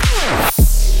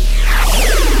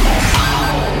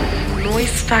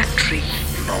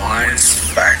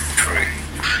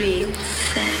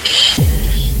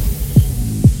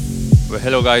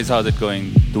Hello guys, how's it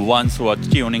going? The ones who are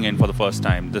tuning in for the first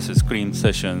time, this is Cream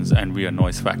Sessions and we are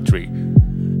Noise Factory.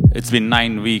 It's been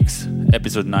 9 weeks,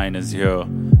 episode 9 is here,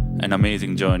 an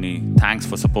amazing journey. Thanks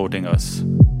for supporting us.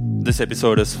 This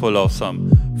episode is full of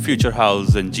some future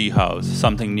house and G house,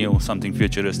 something new, something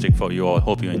futuristic for you all.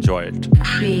 Hope you enjoy it.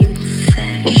 Cream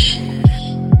Sessions.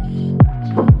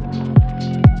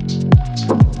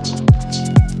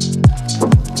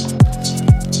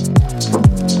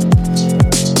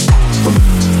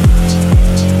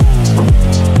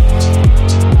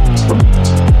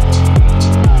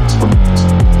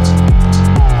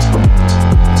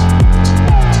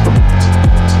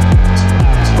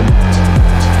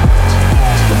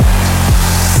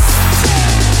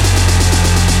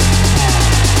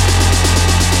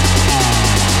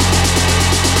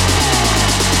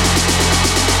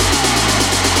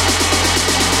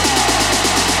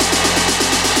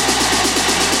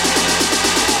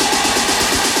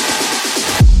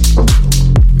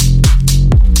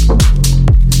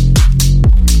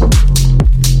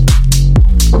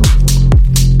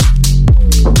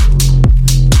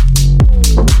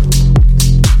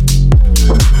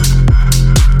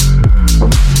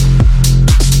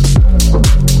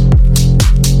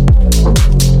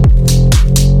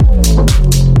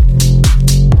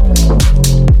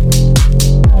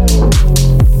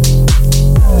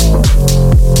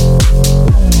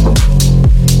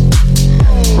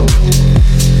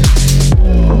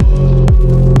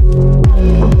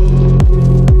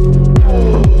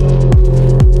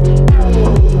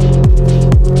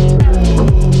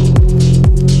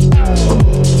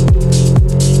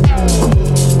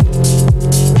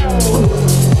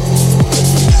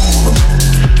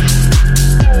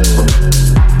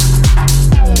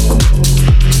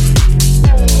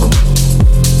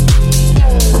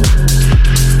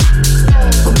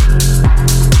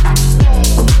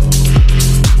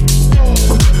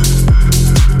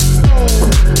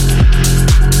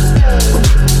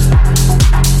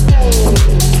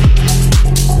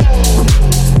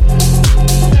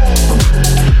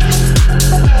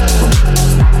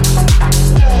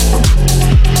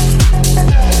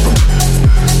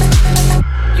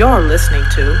 You're listening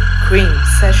to Cream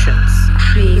Sessions.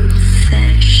 Cream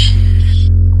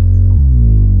Sessions.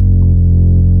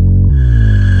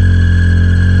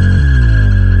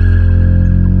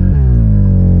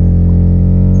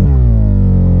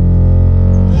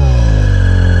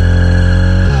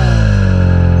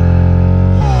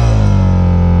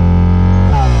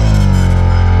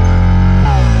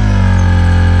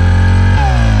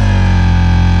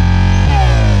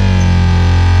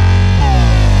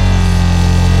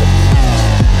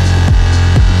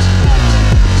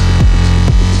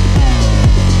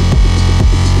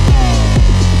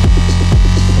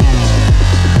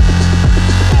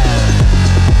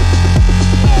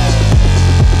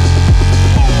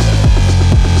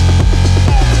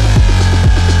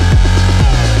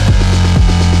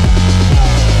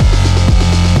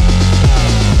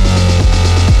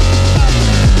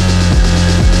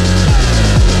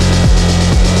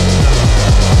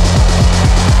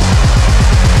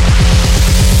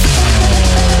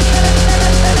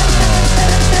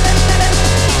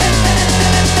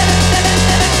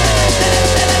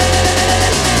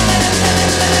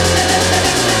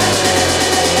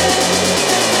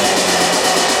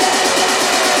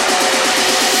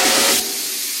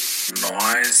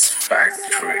 Noise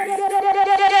Factory.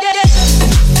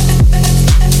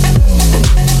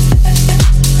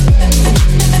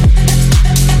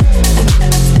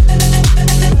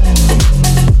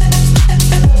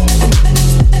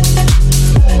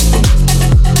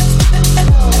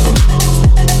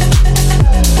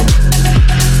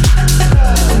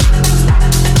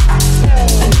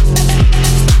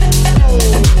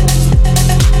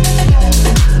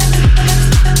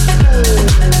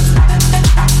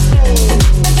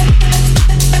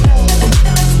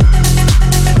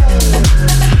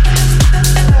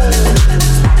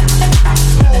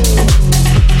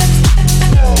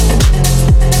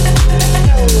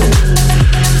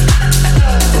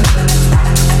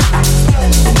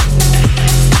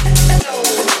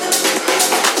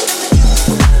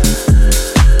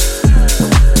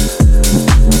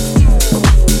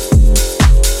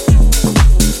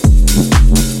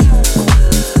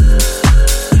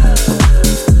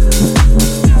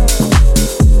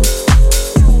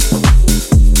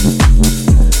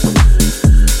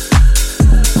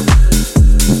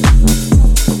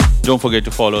 Don't forget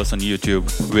to follow us on YouTube.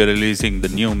 We're releasing the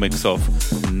new mix of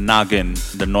Nagin,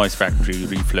 the Noise Factory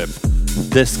reflip,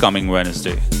 this coming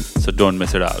Wednesday. So don't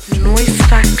miss it out. Noise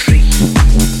Factory.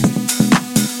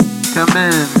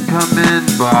 Come in,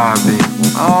 Barbie.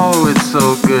 Oh, it's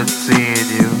so good seeing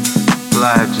you.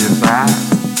 Glad you're back.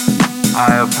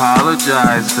 I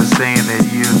apologize for saying that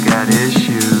you've got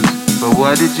issues, but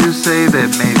what did you say that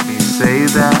made me say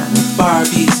that?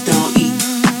 Barbies don't eat,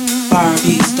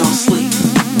 Barbies don't sleep,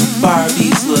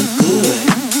 Barbies look good,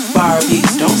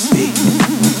 Barbies don't speak.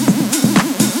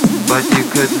 But you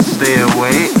couldn't stay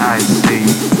away, I see,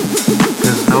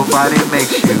 'cause nobody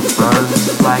makes you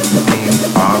buzz like me.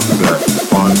 I'm that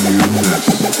fun you miss.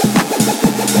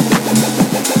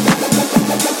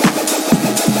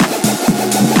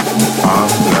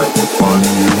 I'm that fun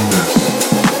you miss.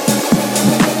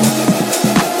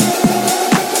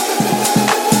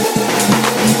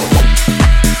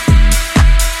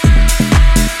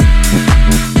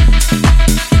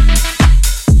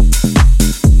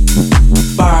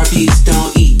 Barbies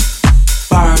don't eat,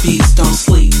 Barbies don't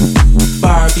sleep,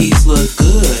 Barbies look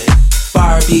good,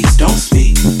 Barbies don't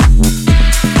speak.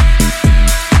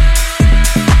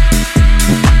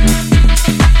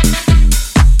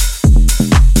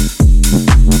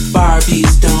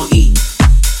 Barbies don't eat,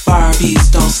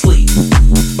 Barbies don't sleep,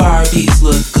 Barbies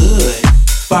look good,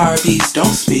 Barbies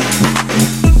don't speak.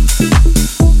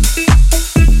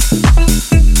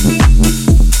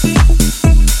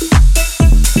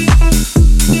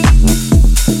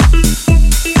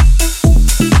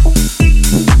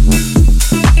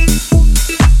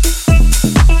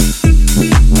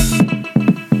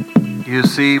 You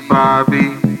see,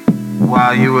 Barbie,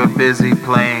 while you were busy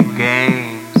playing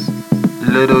games,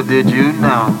 little did you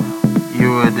know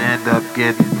you would end up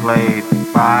getting played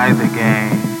by the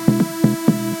game.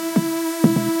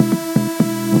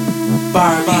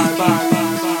 Barbie.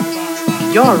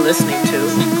 You're listening to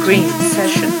Green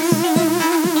Sessions.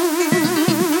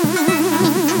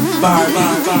 Barbie.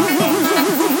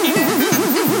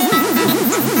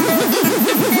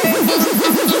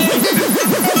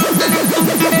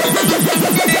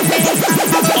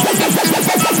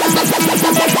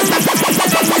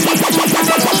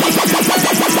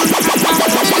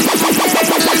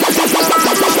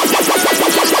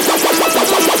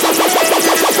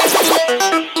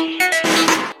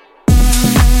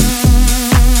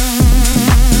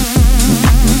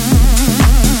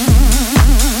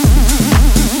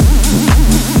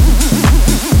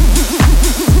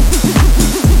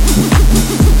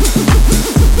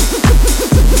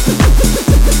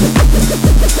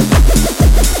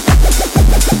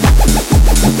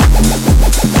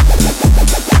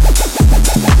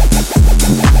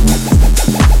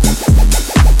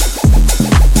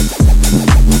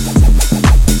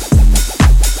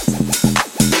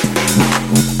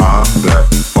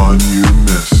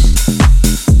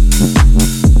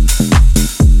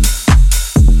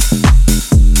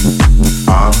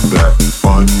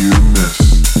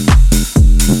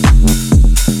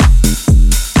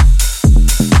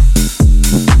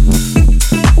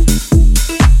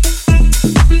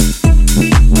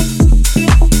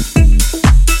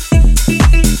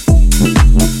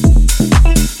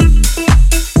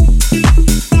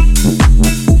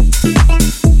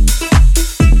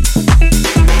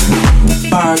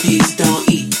 Barbies don't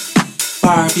eat,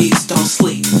 Barbies don't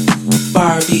sleep,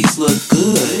 Barbies look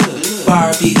good,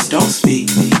 Barbies don't speak.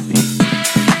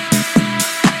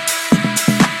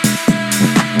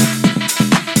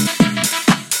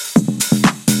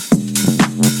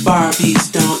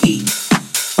 Barbies don't eat,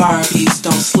 Barbies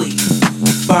don't sleep,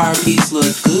 Barbies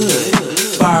look good,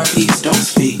 Barbies don't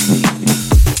speak.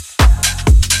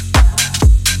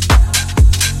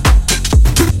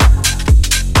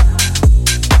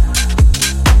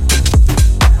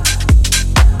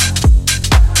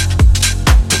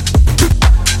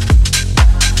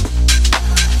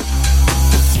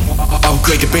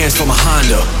 Upgrade the bands from a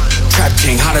Honda. Trap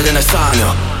king hotter than a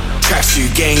sauna.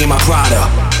 Tracksuit gang in my Prada.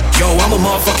 Yo, I'm a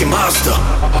motherfucking monster.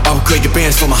 Upgrade the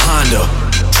bands from a Honda.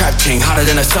 Trap king hotter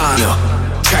than a sauna.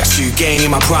 Tracksuit gang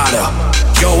in my Prada.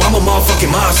 Yo, I'm a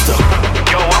motherfucking monster.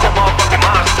 Yo, I'm a motherfucking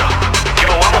monster.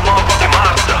 Yo, I'm a motherfucking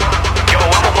monster. Yo,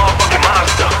 I'm a motherfucking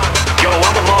monster. Yo,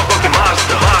 I'm a motherfucking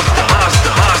monster. Monster,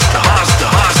 monster, monster, monster,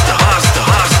 monster, monster,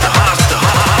 monster, monster.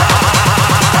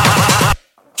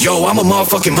 Yo, I'm a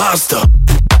motherfucking monster.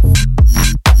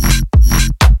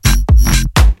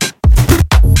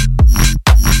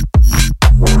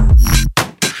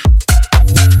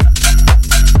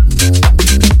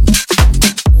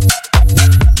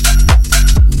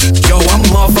 Yo, I'm a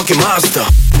motherfucking monster.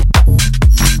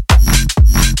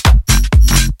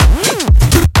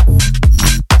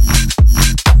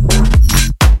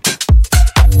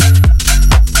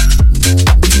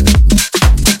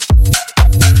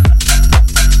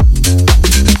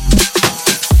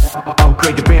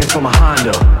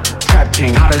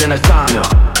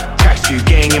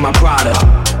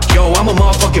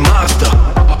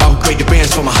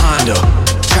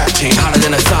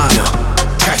 sauna.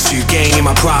 Tracksuit gang in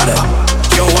my Prada.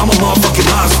 Yo, I'm a motherfucking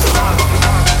monster.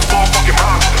 Motherfucking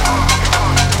monster.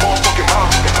 Motherfucking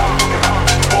monster.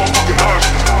 Motherfucking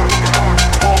monster.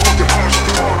 Motherfucking monster. Motherfucking monster.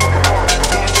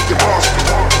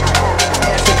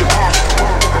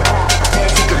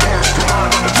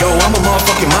 Yo, I'm a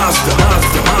motherfucking monster.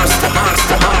 Monster, monster,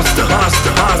 monster, monster,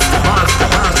 monster, monster, monster,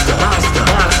 monster, monster,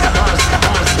 monster, monster,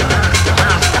 monster,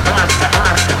 monster, monster,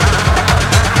 monster.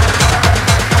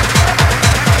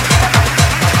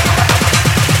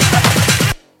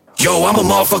 Yo, I'm a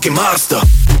motherfucking monster.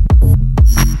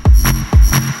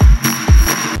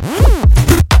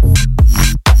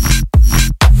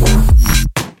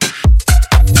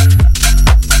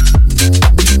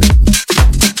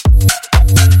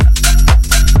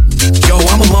 Yo,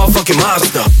 I'm a motherfucking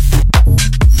monster.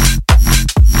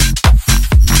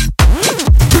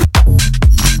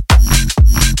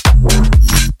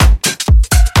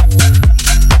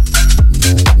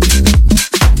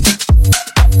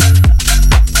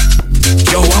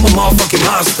 Motherfucking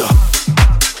monster.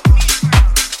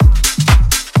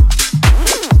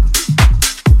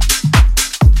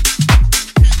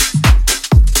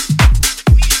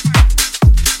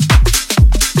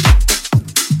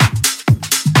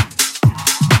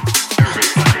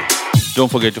 Don't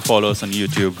forget to follow us on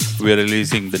YouTube. We're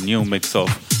releasing the new mix of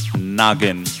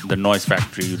Nagin, the Noise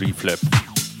Factory reflip,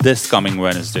 this coming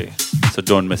Wednesday. So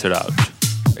don't miss it out.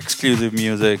 Exclusive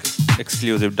music,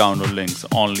 exclusive download links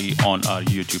only on our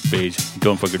YouTube page.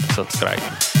 Don't forget to subscribe.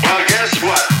 Well, guess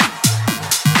what?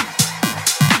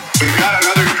 We've got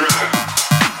another drug.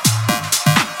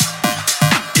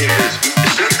 It is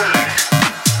synthetic.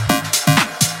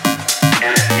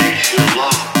 And it makes you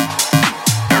love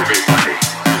everybody.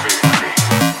 Everybody.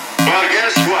 Well,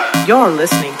 guess what? You're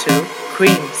listening to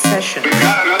Cream Sessions. We've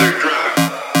got another drug.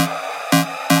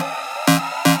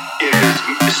 It is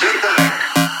synthetic.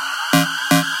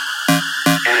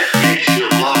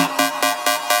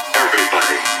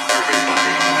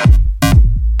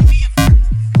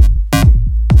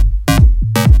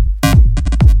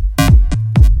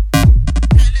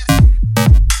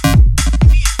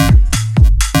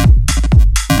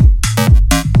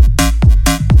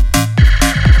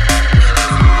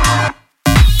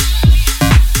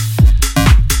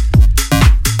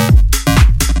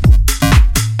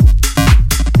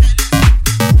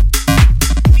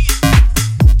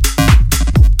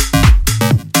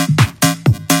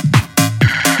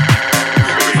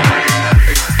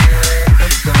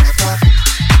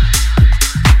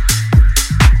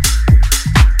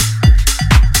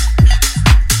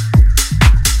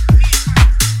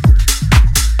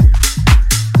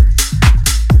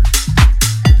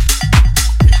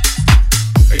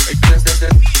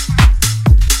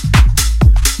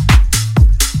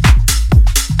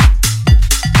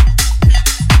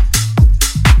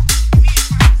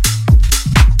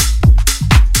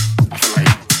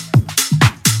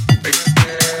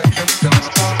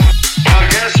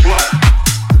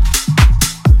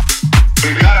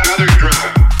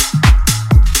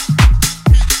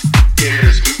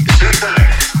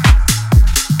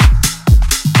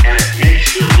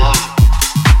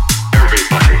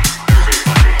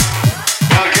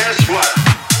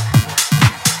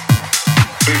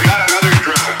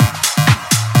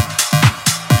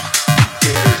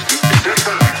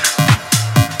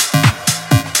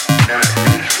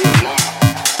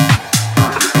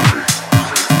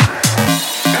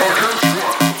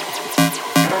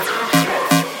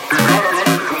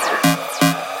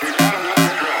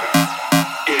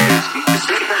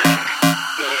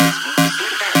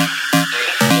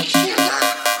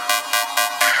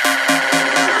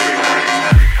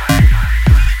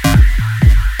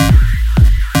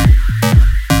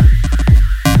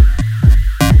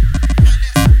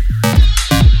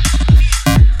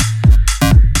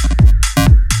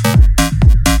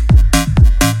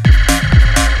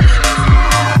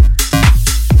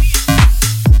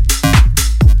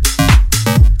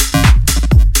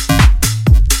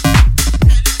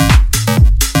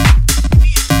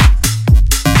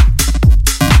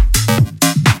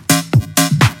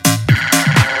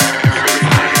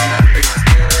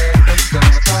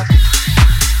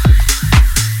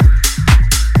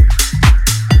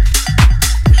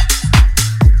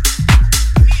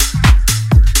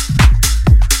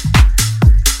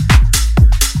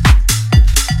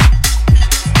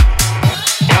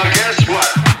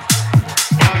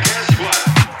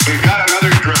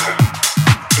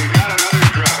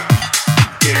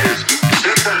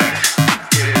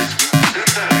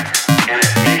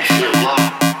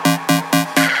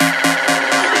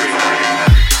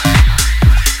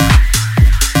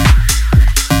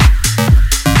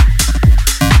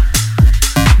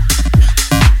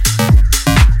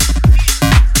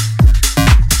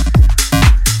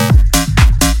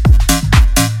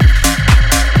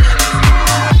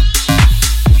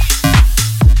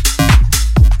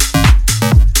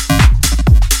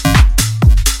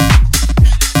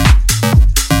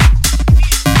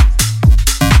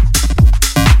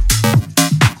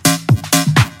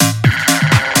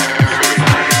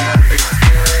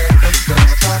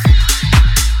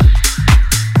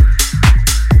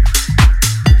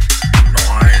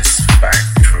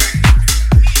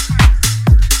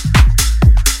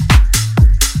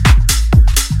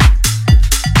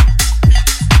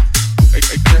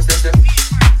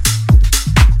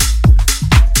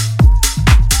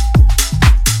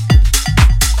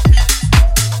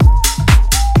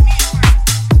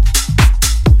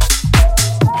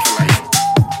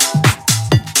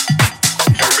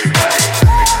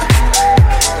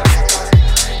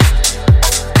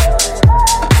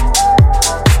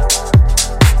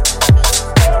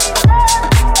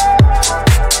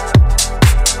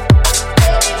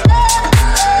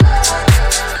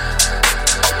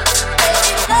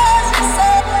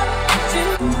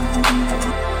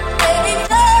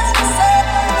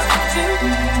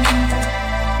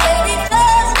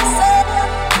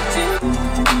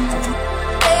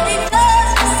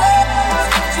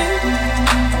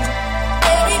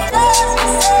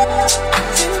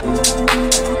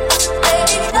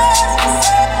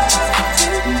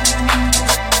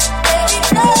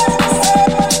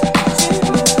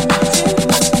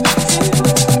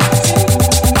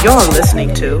 You're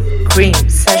listening to Cream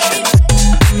Sessions.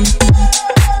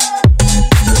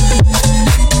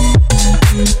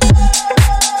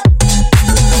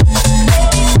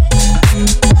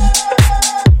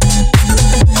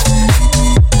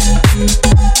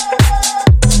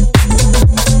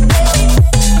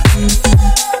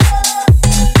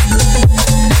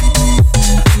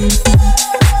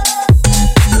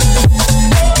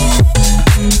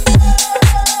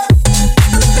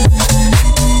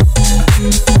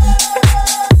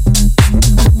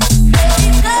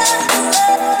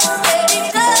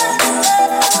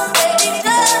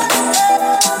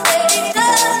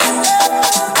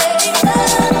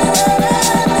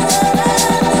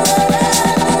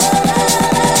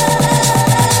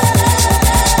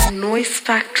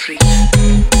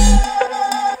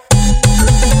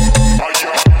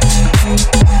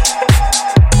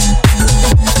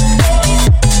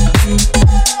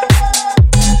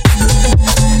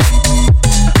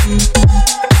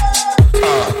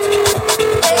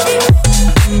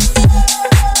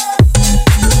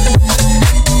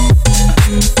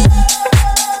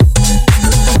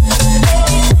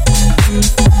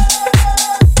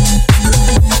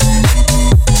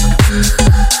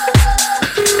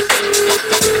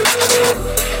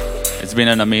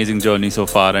 An amazing journey so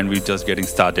far, and we're just getting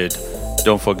started.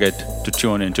 Don't forget to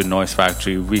tune into Noise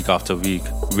Factory week after week.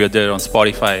 We're there on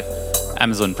Spotify,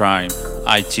 Amazon Prime,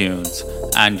 iTunes,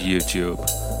 and YouTube.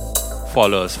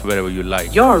 Follow us wherever you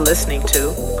like. You're listening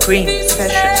to Cream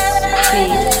Sessions. Cream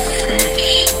Sessions.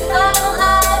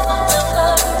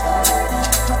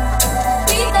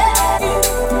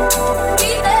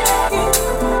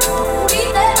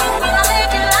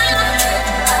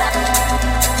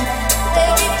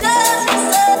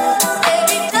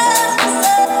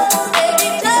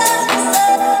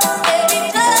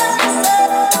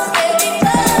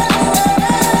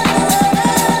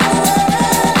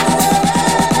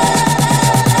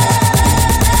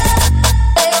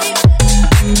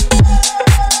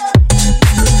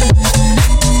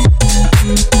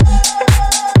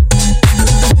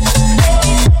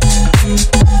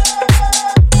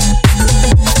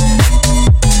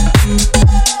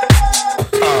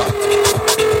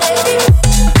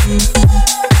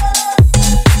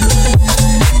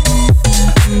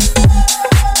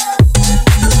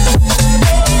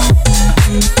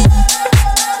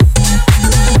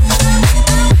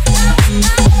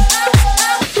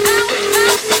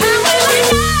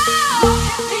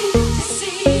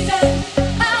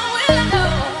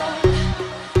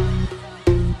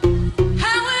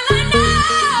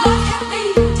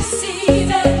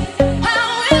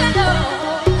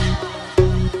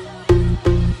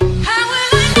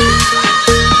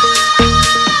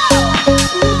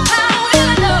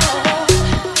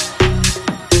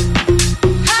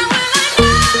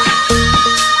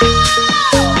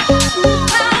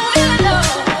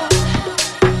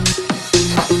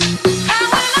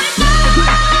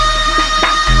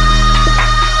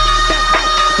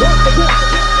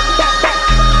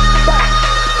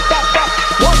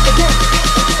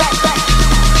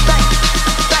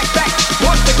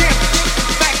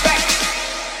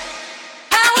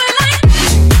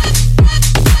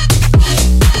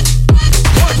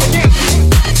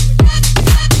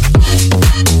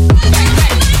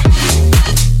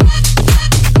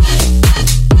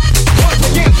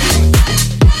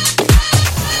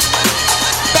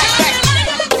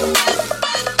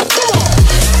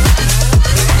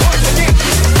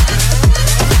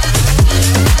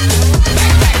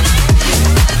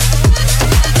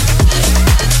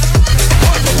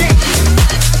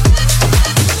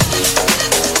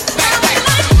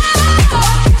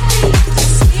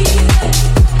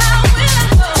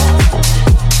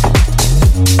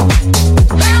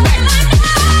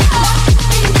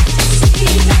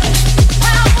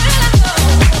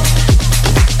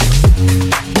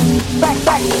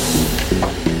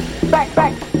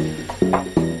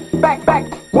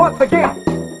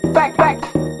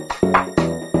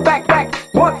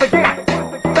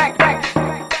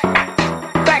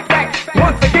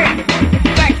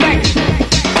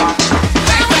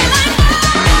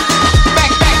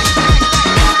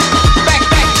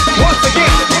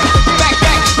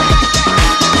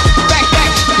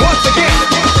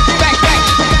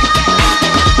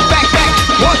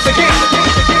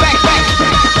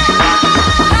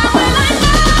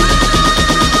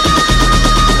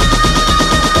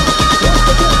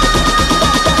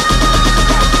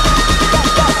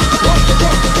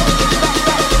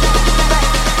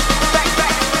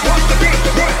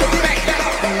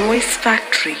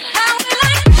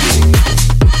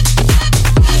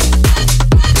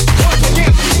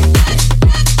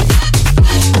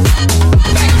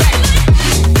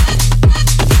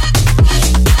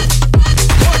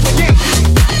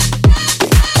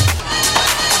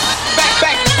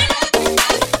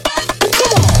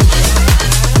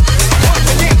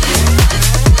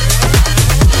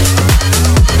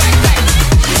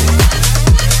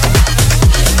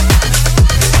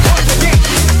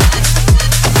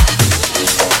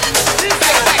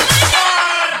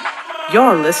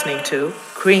 You're listening to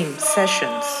Cream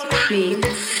Sessions. Cream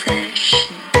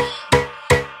Sessions.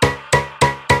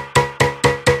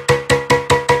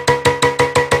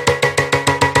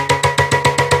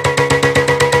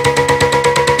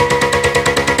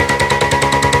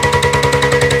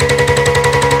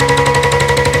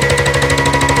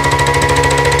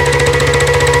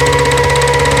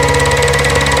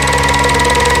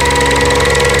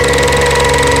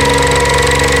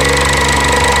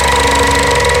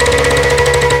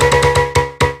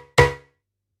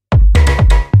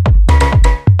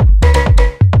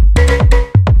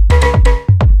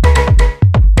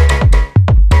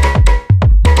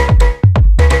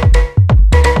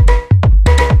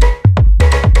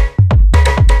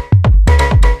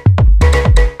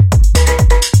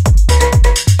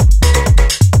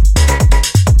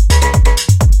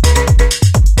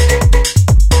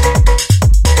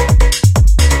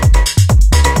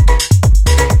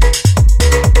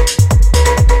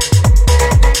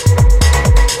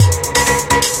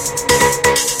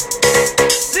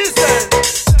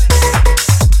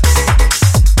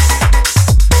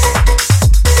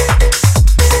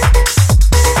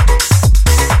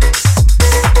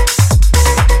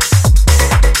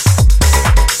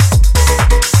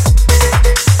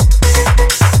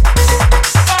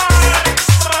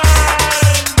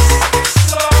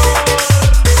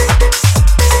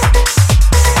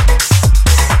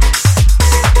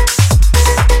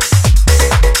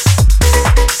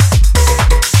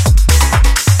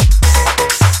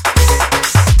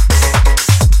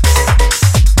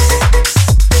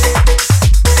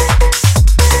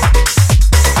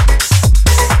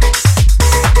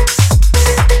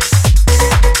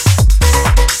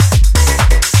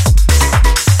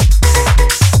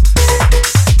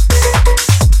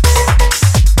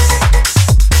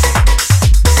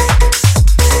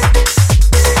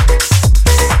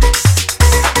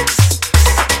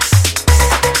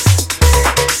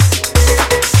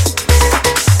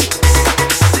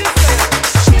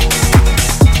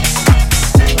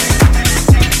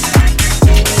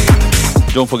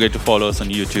 Don't forget to follow us on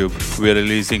YouTube. We're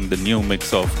releasing the new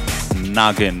mix of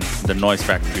Nagin, the Noise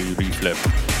Factory reflip,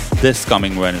 this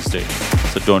coming Wednesday.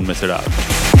 So don't miss it out.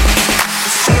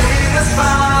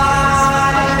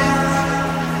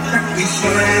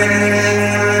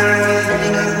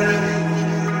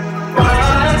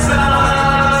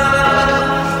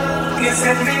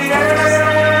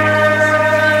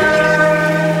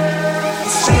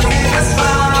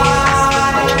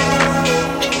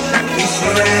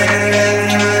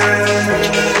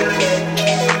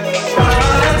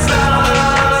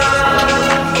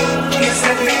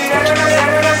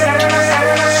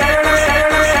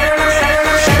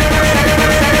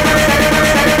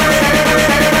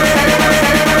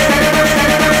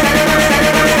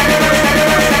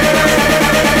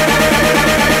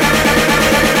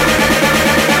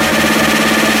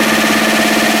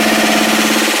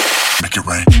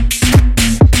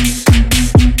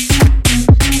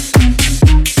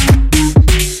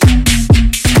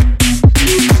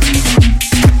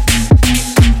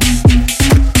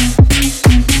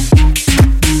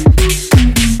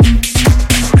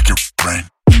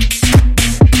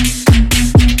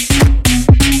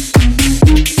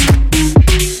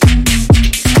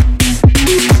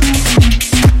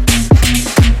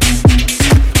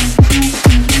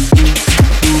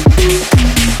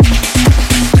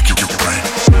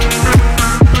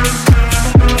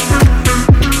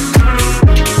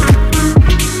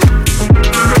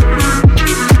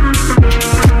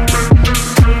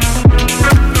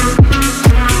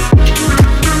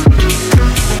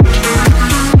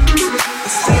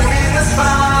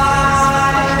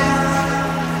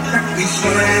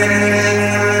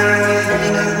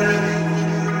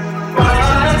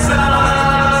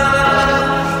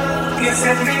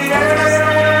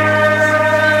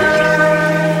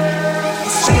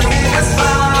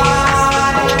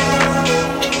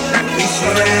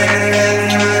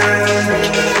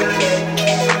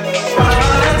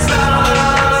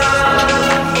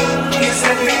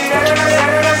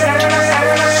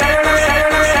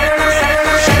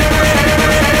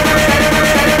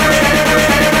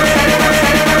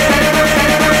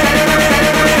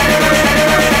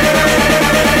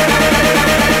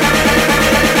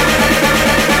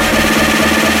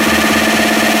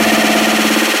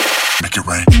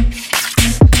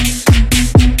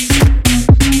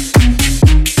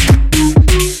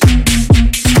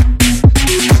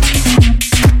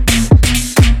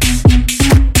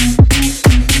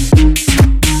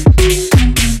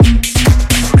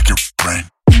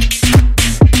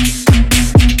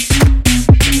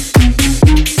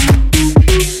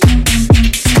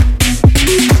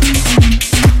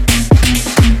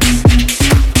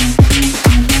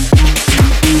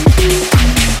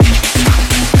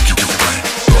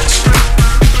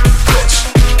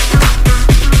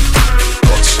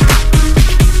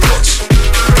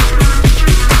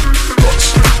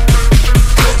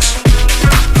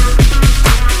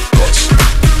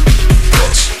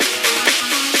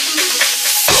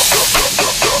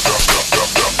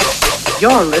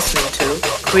 You're listening to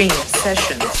Cream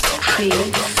Sessions. Cream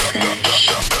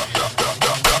Sessions.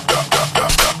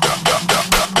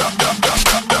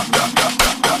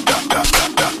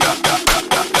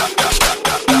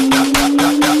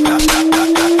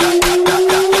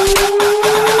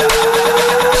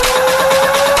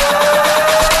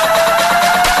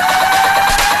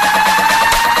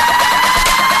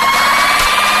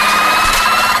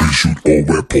 All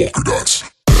wear polka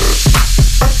dots.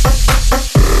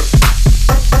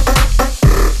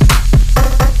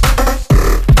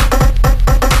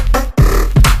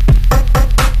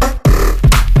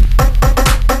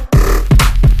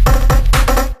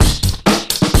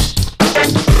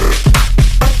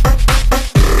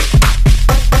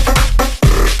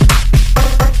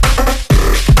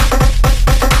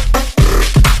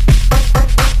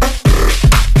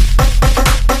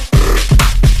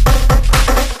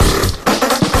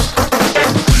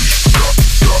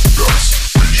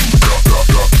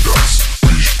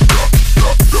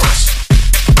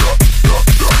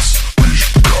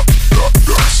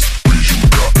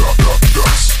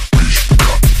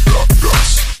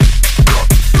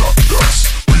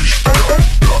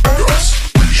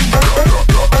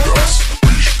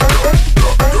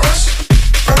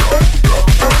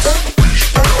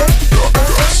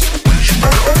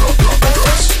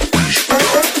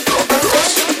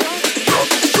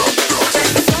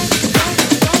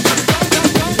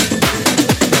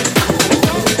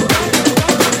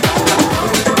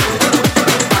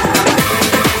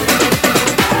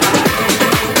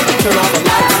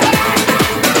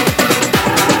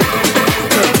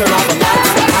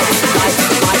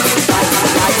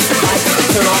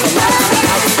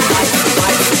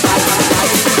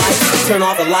 Turn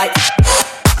off the light.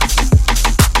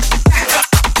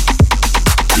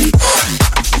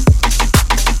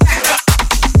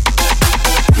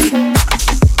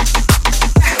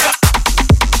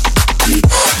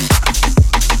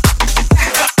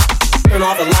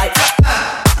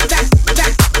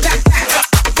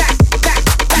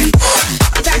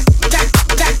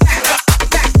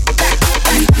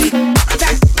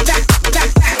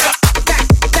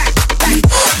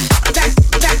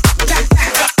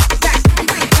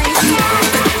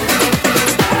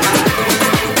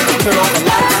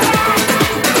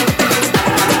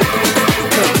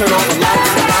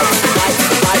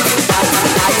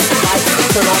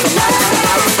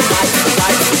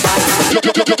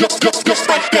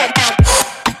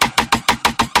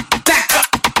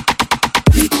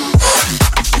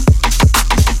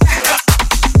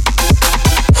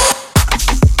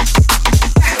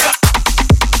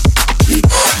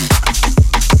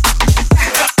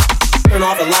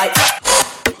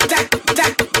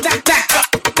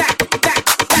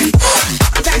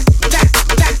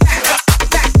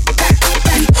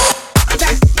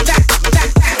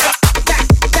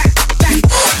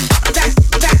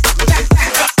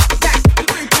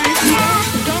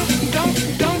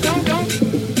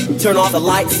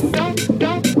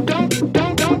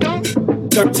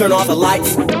 Turn off the light.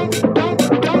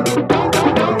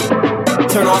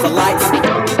 Turn off the lights.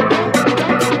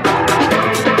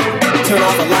 Turn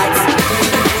off the lights.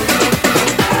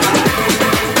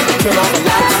 Turn off the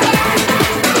lights.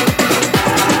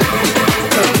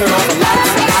 Turn off the lights. Turn off the lights. Turn off the lights.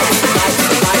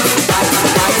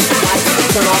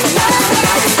 Turn off the lights. Turn off the lights. Turn off the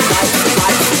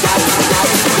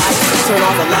lights. Turn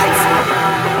off the lights. Turn off the lights. Turn off the lights.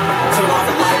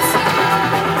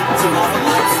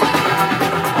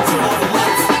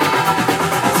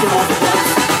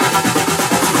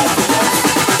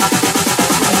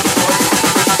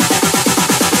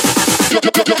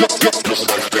 Just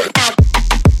like that.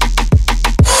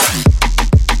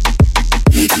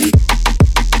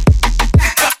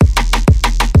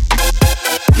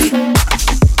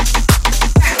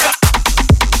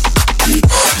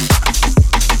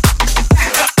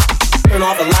 Turn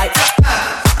off the lights.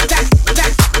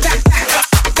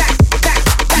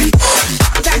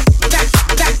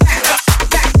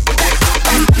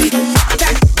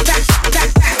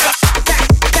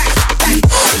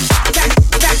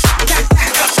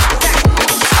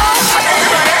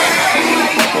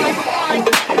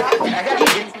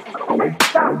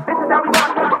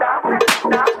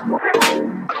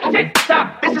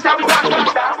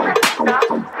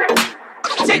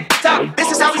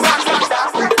 This is how we rock.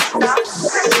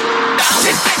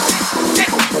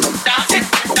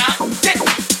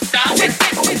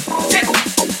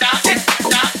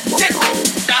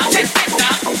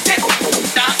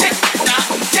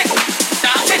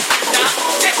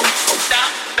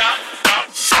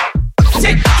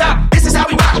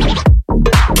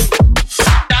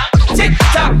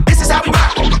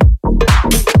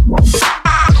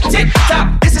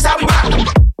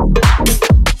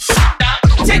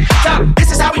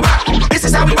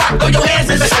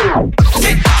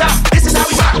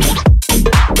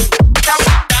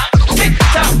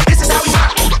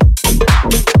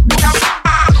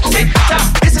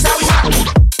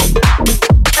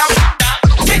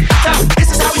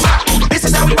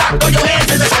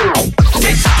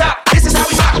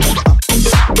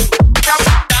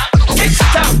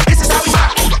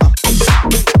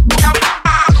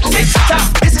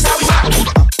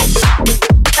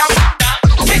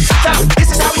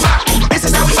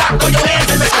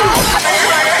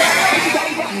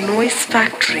 Noise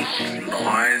Factory.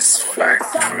 Noise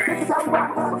Factory. This is how we rock.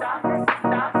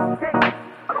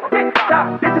 Tick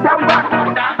tock. This is how we rock.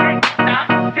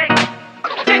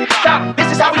 Tick tock.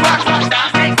 This is how we rock.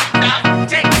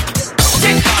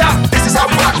 Tick tock. This is how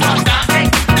we rock.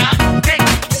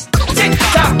 Tick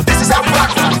tock. This is how we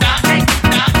rock.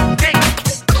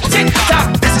 Tick tock.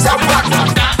 This is how we rock.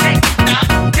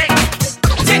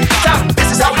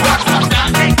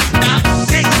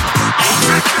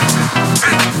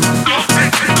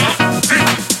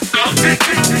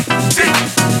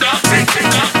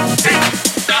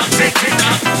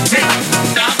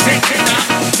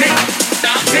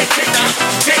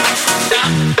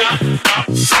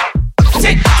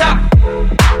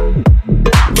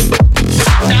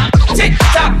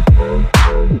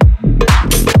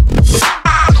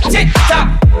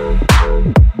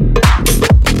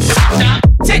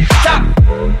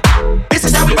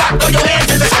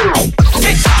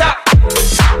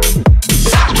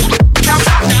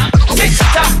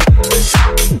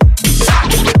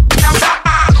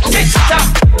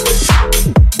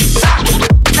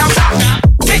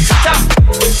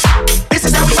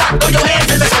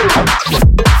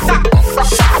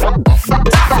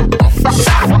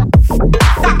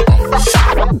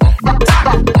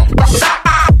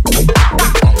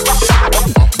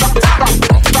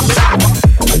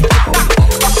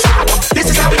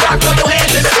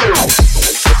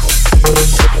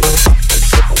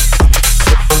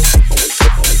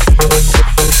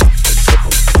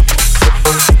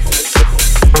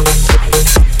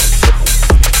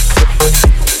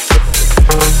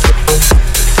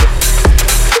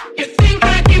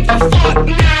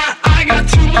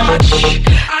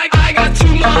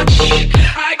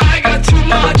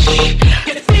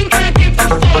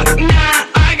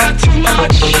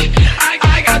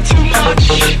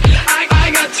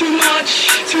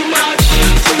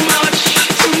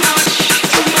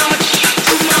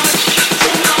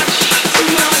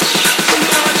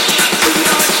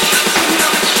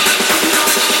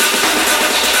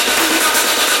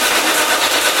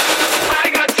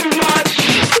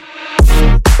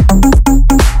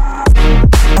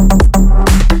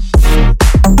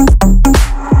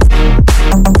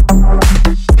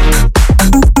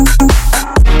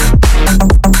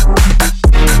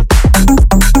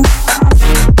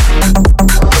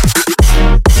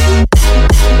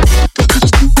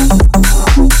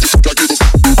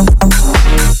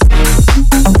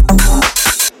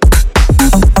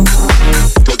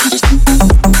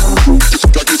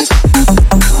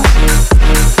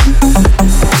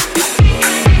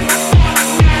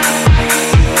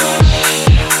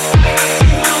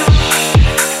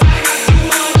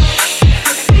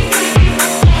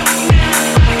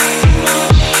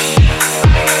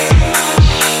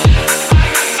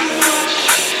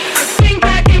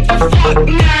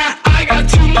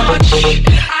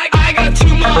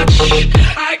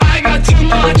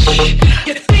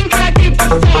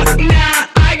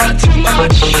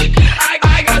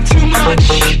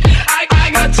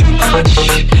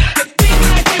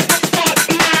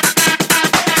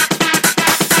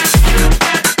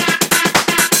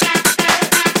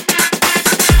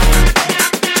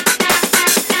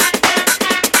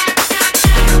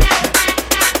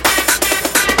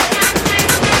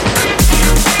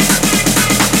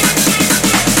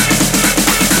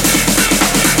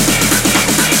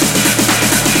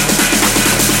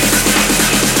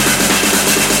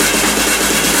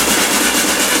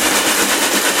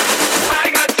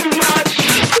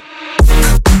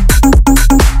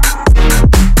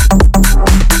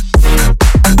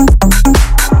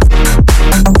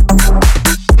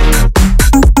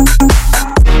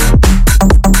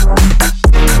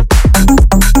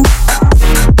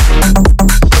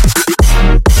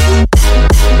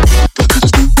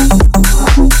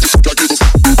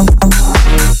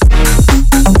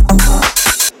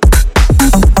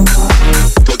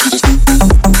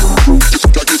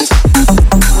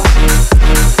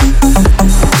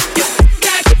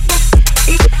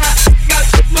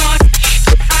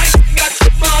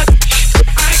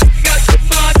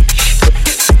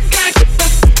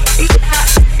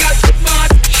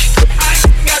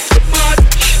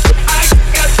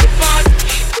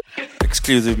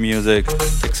 Exclusive music,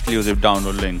 exclusive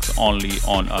download links only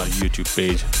on our YouTube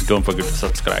page. Don't forget to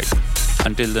subscribe.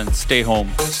 Until then, stay home,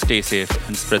 stay safe,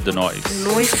 and spread the noise.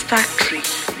 Noise Factory.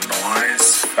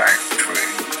 Noise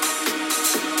Factory.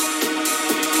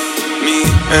 Me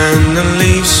and the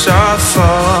leaves are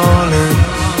falling.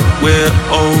 We're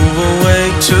over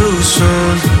way too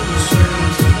soon.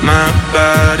 My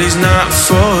body's not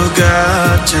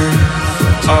forgotten.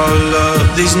 all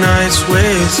of these nights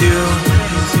with you.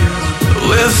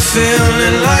 We're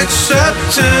feeling like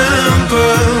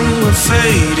September, we're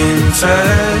fading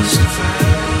fast.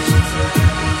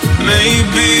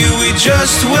 Maybe we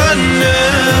just were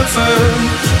never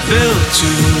built to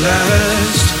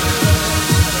last.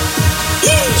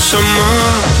 Summer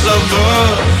lover,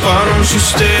 why don't you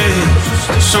stay?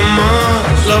 Summer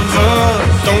lover,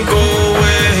 don't go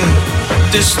away.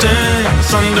 Distant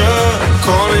thunder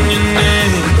calling your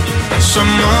name.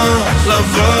 Summer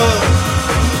lover,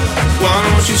 why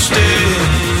don't you stay?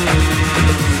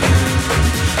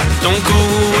 Don't go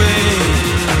away.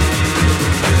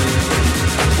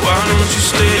 Why don't you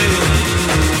stay?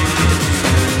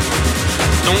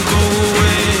 Don't go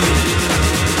away.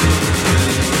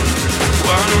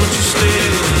 Why don't you stay?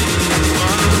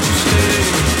 Why don't you stay?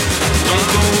 Don't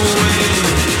go away.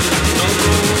 Don't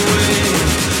go away.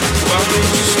 Why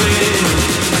don't you stay?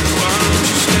 Why don't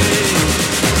you stay?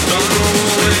 Don't go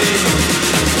away.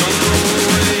 Don't go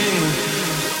away.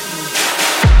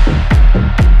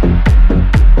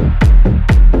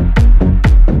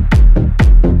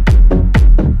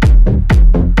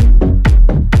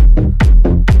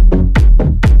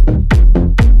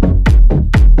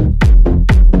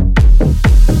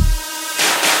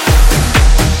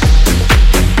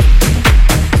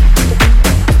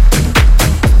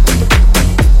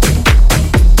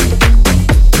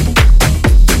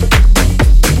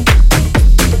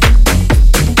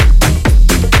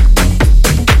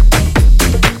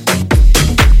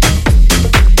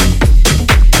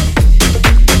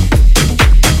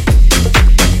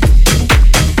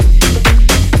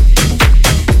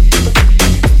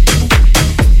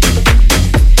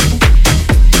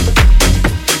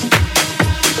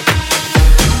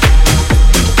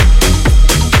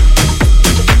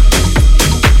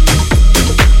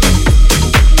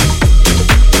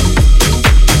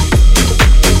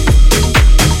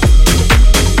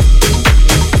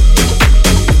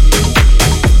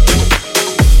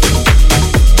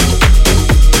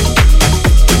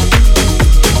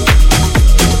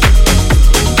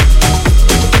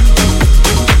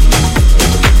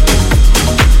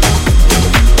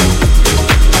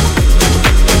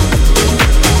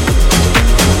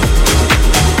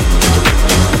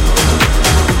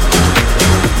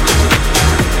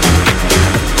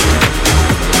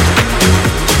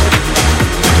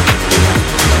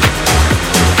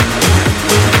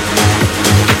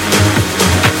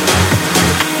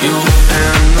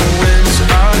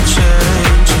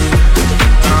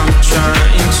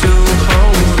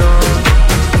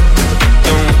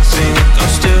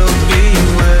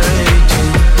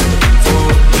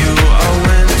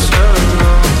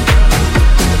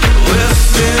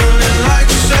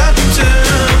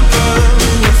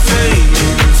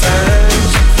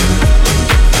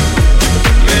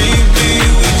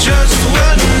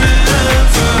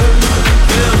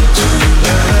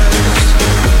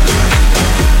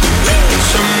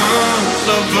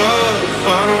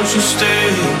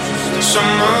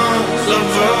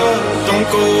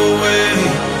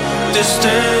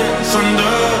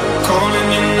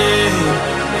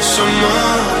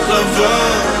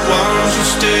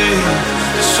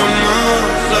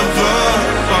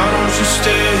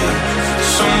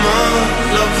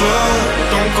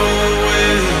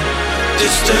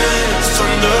 Stay.